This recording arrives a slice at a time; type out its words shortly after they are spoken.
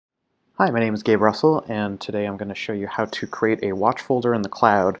Hi, my name is Gabe Russell, and today I'm going to show you how to create a watch folder in the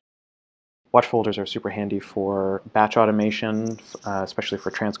cloud. Watch folders are super handy for batch automation, especially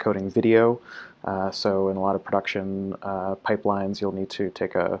for transcoding video. So in a lot of production pipelines, you'll need to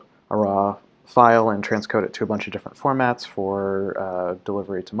take a raw file and transcode it to a bunch of different formats for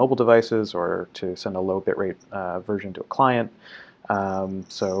delivery to mobile devices or to send a low bitrate version to a client.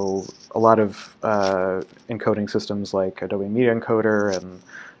 So a lot of encoding systems like Adobe Media Encoder and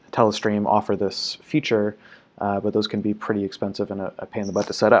Telestream offer this feature, but those can be pretty expensive and a pain in the butt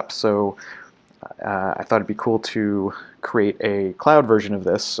to set up. So I thought it'd be cool to create a cloud version of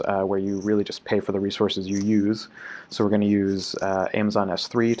this where you really just pay for the resources you use. So we're going to use Amazon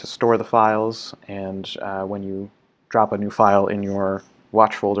S3 to store the files, and when you drop a new file in your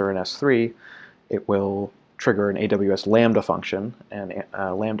watch folder in S3, it will trigger an AWS Lambda function, and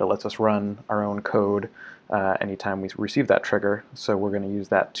Lambda lets us run our own code anytime we receive that trigger. So we're going to use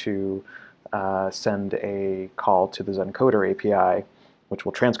that to send a call to the Zencoder API, which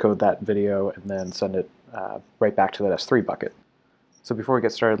will transcode that video and then send it right back to that S3 bucket. So before we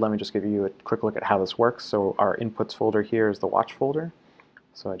get started, let me just give you a quick look at how this works. So our inputs folder here is the watch folder.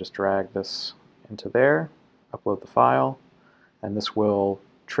 So I just drag this into there, upload the file, and this will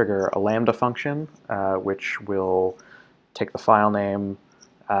trigger a Lambda function, which will take the file name,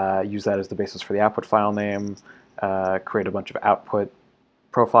 use that as the basis for the output file name, create a bunch of output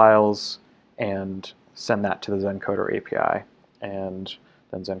profiles, and send that to the Zencoder API. And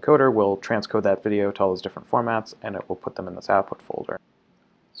then Zencoder will transcode that video to all those different formats, and it will put them in this output folder.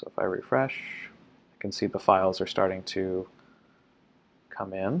 So if I refresh, I can see the files are starting to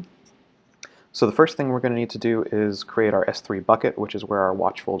come in. So the first thing we're going to need to do is create our S3 bucket, which is where our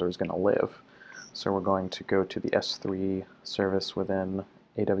watch folder is going to live. So we're going to go to the S3 service within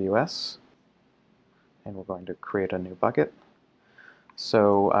AWS, and we're going to create a new bucket.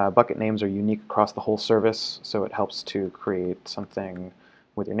 So bucket names are unique across the whole service, so it helps to create something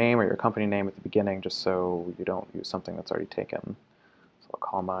with your name or your company name at the beginning, just so you don't use something that's already taken. So I'll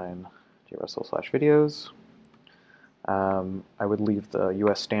call mine grussell/videos. I would leave the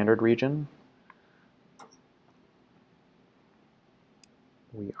US standard region.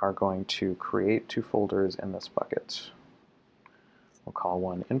 We are going to create two folders in this bucket. We'll call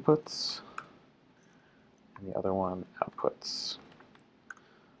one inputs and the other one outputs.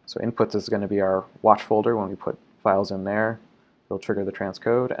 So inputs is going to be our watch folder. When we put files in there, it'll trigger the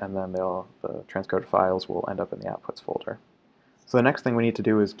transcode, and then the transcoded files will end up in the outputs folder. So the next thing we need to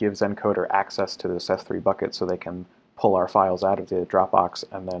do is give Zencoder access to this S3 bucket so they can pull our files out of the Dropbox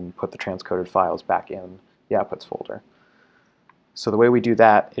and then put the transcoded files back in the outputs folder. So the way we do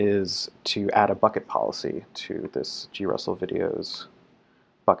that is to add a bucket policy to this grussell videos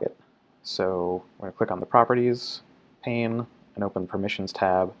bucket. So we're going to click on the Properties pane and open the Permissions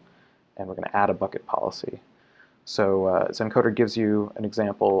tab, and we're going to add a bucket policy. So Zencoder gives you an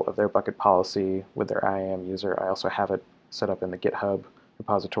example of their bucket policy with their IAM user. I also have it set up in the GitHub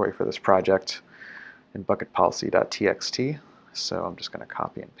repository for this project in bucketpolicy.txt. So I'm just going to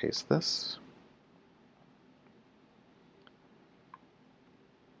copy and paste this.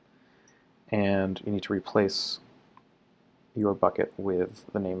 And you need to replace your bucket with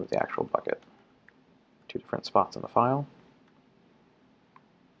the name of the actual bucket. Two different spots in the file.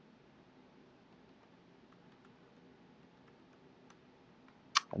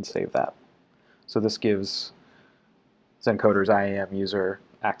 And save that. So this gives Zencoder's IAM user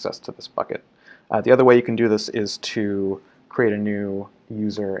access to this bucket. The other way you can do this is to create a new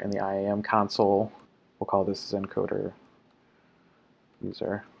user in the IAM console. We'll call this Zencoder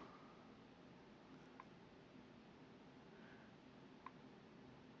user.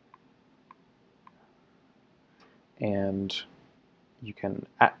 And you can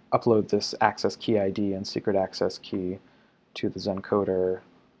upload this access key ID and secret access key to the Zencoder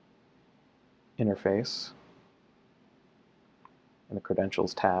interface. In the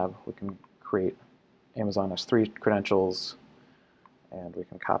Credentials tab, we can create Amazon S3 credentials, and we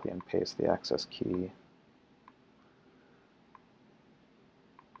can copy and paste the access key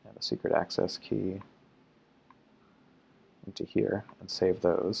and the secret access key into here and save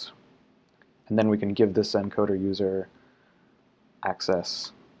those. And then we can give this Zencoder user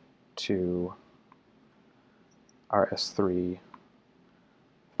access to our S3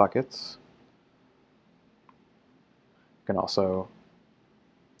 buckets. You can also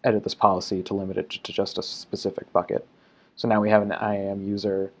edit this policy to limit it to just a specific bucket. So now we have an IAM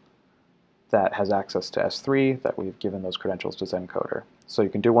user that has access to S3 that we've given those credentials to Zencoder. So you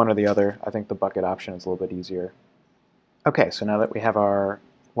can do one or the other. I think the bucket option is a little bit easier. Okay, so now that we have our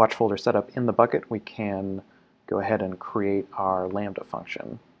watch folder set up in the bucket, we can go ahead and create our Lambda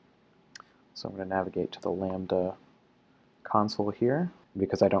function. So I'm going to navigate to the Lambda console here.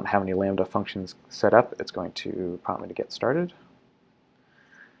 Because I don't have any Lambda functions set up, it's going to prompt me to get started.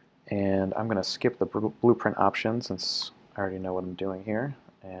 And I'm going to skip the blueprint option since I already know what I'm doing here.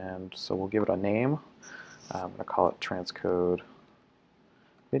 And so we'll give it a name. I'm going to call it transcode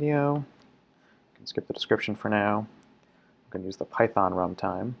video. You can skip the description for now. I'm going to use the Python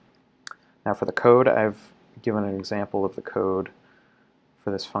runtime. Now for the code, I've given an example of the code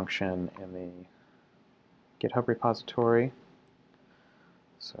for this function in the GitHub repository.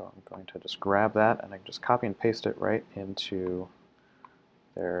 So I'm going to just grab that and I can just copy and paste it right into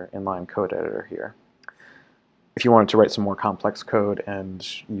their inline code editor here. If you wanted to write some more complex code and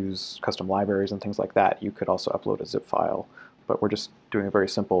use custom libraries and things like that, you could also upload a zip file. But we're just doing a very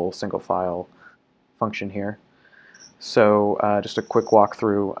simple single file function here. So just a quick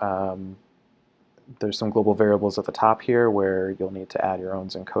walkthrough. There's some global variables at the top here where you'll need to add your own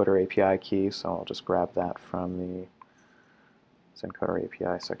Zencoder API key. So I'll just grab that from the Zencoder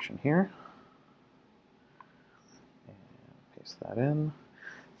API section here and paste that in.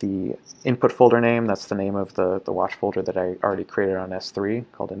 The input folder name, that's the name of the watch folder that I already created on S3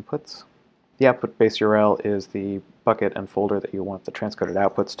 called inputs. The output base URL is the bucket and folder that you want the transcoded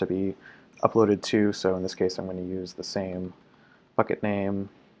outputs to be uploaded to. So in this case, I'm going to use the same bucket name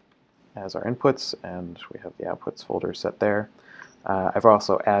as our inputs, and we have the outputs folder set there. I've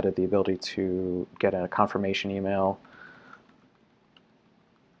also added the ability to get a confirmation email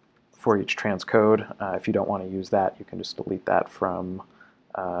for each transcode. If you don't want to use that, you can just delete that from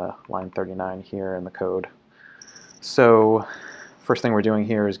line 39 here in the code. So first thing we're doing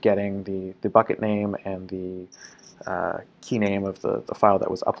here is getting the bucket name and the key name of the file that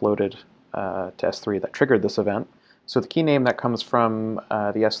was uploaded to S3 that triggered this event. So the key name that comes from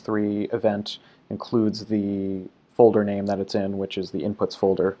the S3 event includes the folder name that it's in, which is the inputs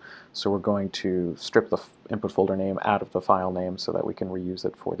folder. So we're going to strip the input folder name out of the file name so that we can reuse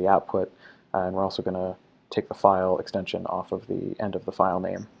it for the output. And we're also going to take the file extension off of the end of the file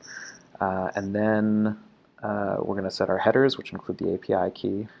name. And then we're going to set our headers, which include the API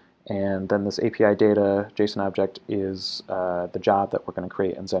key. And then this API data JSON object is the job that we're going to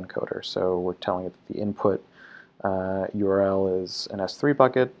create in Zencoder. So we're telling it that the input URL is an S3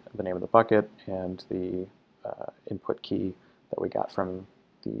 bucket, the name of the bucket, and the input key that we got from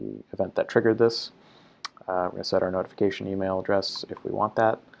the event that triggered this. We're going to set our notification email address if we want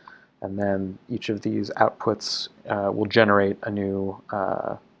that. And then each of these outputs will generate a new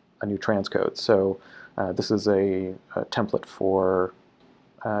transcode. So this is a template for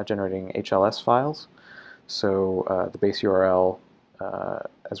generating HLS files. So the base URL,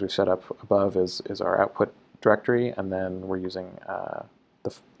 as we've set up above, is our output directory, and then we're using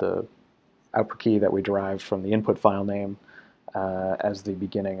the output key that we derived from the input file name as the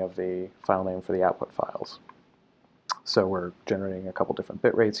beginning of the file name for the output files. So we're generating a couple different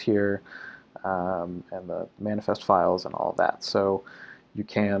bit rates here, and the manifest files and all of that. So you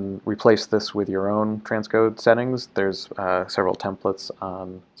can replace this with your own transcode settings. There's several templates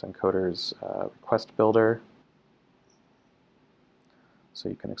on Zencoder's request builder, so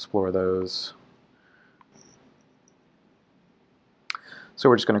you can explore those. So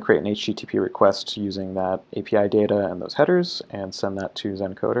we're just going to create an HTTP request using that API data and those headers and send that to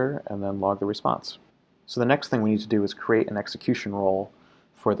Zencoder and then log the response. So the next thing we need to do is create an execution role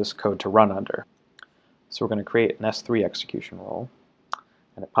for this code to run under. So we're going to create an S3 execution role,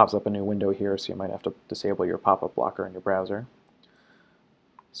 and it pops up a new window here, so you might have to disable your pop-up blocker in your browser.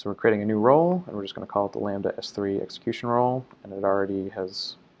 So we're creating a new role, and we're just going to call it the Lambda S3 execution role, and it already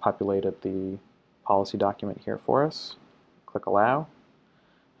has populated the policy document here for us. Click Allow,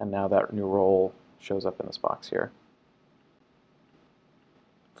 and now that new role shows up in this box here.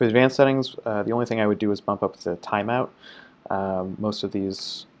 For the advanced settings, the only thing I would do is bump up the timeout. Most of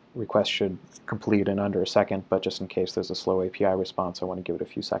these requests should complete in under a second, but just in case there's a slow API response, I want to give it a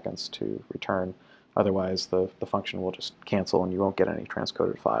few seconds to return. Otherwise, the function will just cancel and you won't get any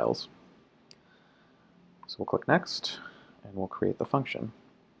transcoded files. So we'll click Next, and we'll create the function.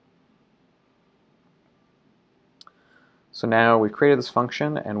 So now we've created this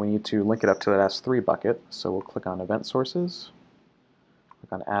function, and we need to link it up to that S3 bucket. So we'll click on Event Sources,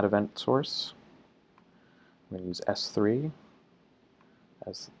 click on Add Event Source. I'm going to use S3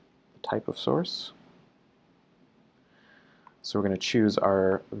 as the type of source. So we're going to choose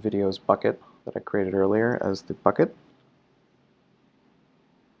our videos bucket that I created earlier as the bucket.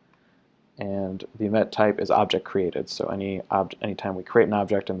 And the event type is object created. So anytime we create an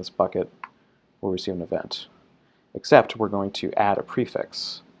object in this bucket, we'll receive an event. Except we're going to add a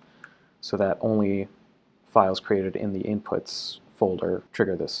prefix so that only files created in the inputs folder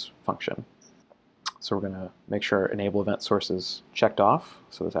trigger this function. So we're going to make sure enable event source is checked off,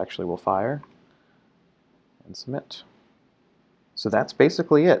 so this actually will fire, and submit. So that's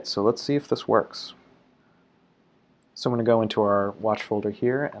basically it. So let's see if this works. So I'm going to go into our watch folder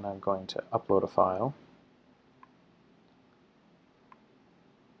here, and I'm going to upload a file.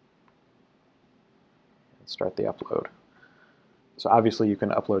 And start the upload. So obviously you can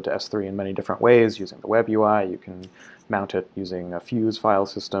upload to S3 in many different ways using the web UI. You can mount it using a Fuse file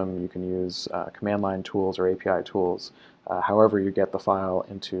system. You can use command line tools or API tools. However you get the file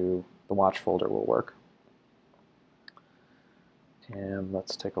into the watch folder will work. And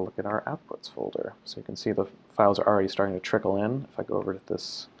let's take a look at our outputs folder. So you can see the files are already starting to trickle in. If I go over to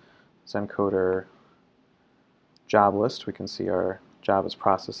this Zencoder job list, we can see our job is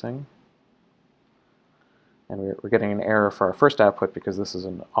processing. And we're getting an error for our first output because this is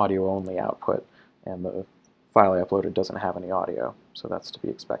an audio-only output, and the file I uploaded doesn't have any audio, so that's to be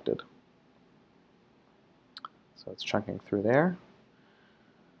expected. So it's chunking through there.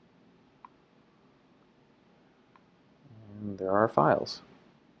 And there are our files.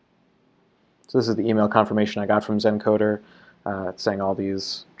 So this is the email confirmation I got from Zencoder. It's saying all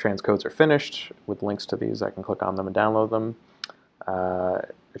these transcodes are finished. With links to these, I can click on them and download them.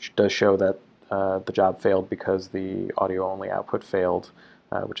 It does show that the job failed because the audio-only output failed,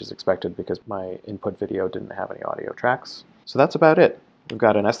 which is expected because my input video didn't have any audio tracks. So that's about it. We've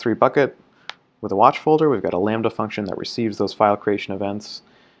got an S3 bucket with a watch folder. We've got a Lambda function that receives those file creation events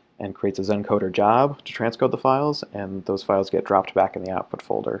and creates a Zencoder job to transcode the files, and those files get dropped back in the output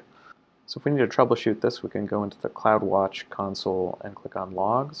folder. So if we need to troubleshoot this, we can go into the CloudWatch console and click on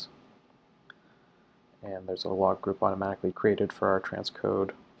Logs. And there's a log group automatically created for our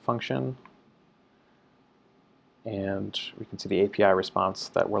transcode function. And we can see the API response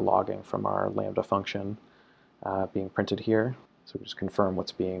that we're logging from our Lambda function being printed here. So we just confirm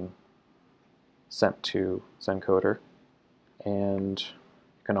what's being sent to Zencoder. And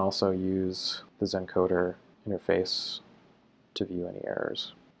you can also use the Zencoder interface to view any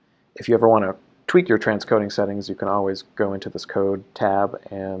errors. If you ever want to tweak your transcoding settings, you can always go into this code tab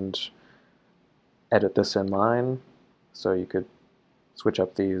and edit this in line. So you could switch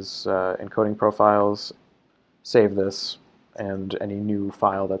up these encoding profiles, save this, and any new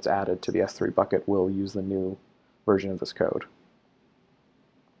file that's added to the S3 bucket will use the new version of this code.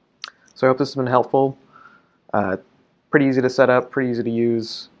 So I hope this has been helpful. Pretty easy to set up, pretty easy to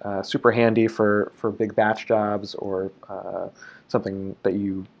use, super handy for big batch jobs or something that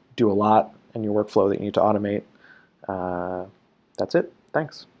you do a lot in your workflow that you need to automate. That's it.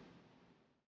 Thanks.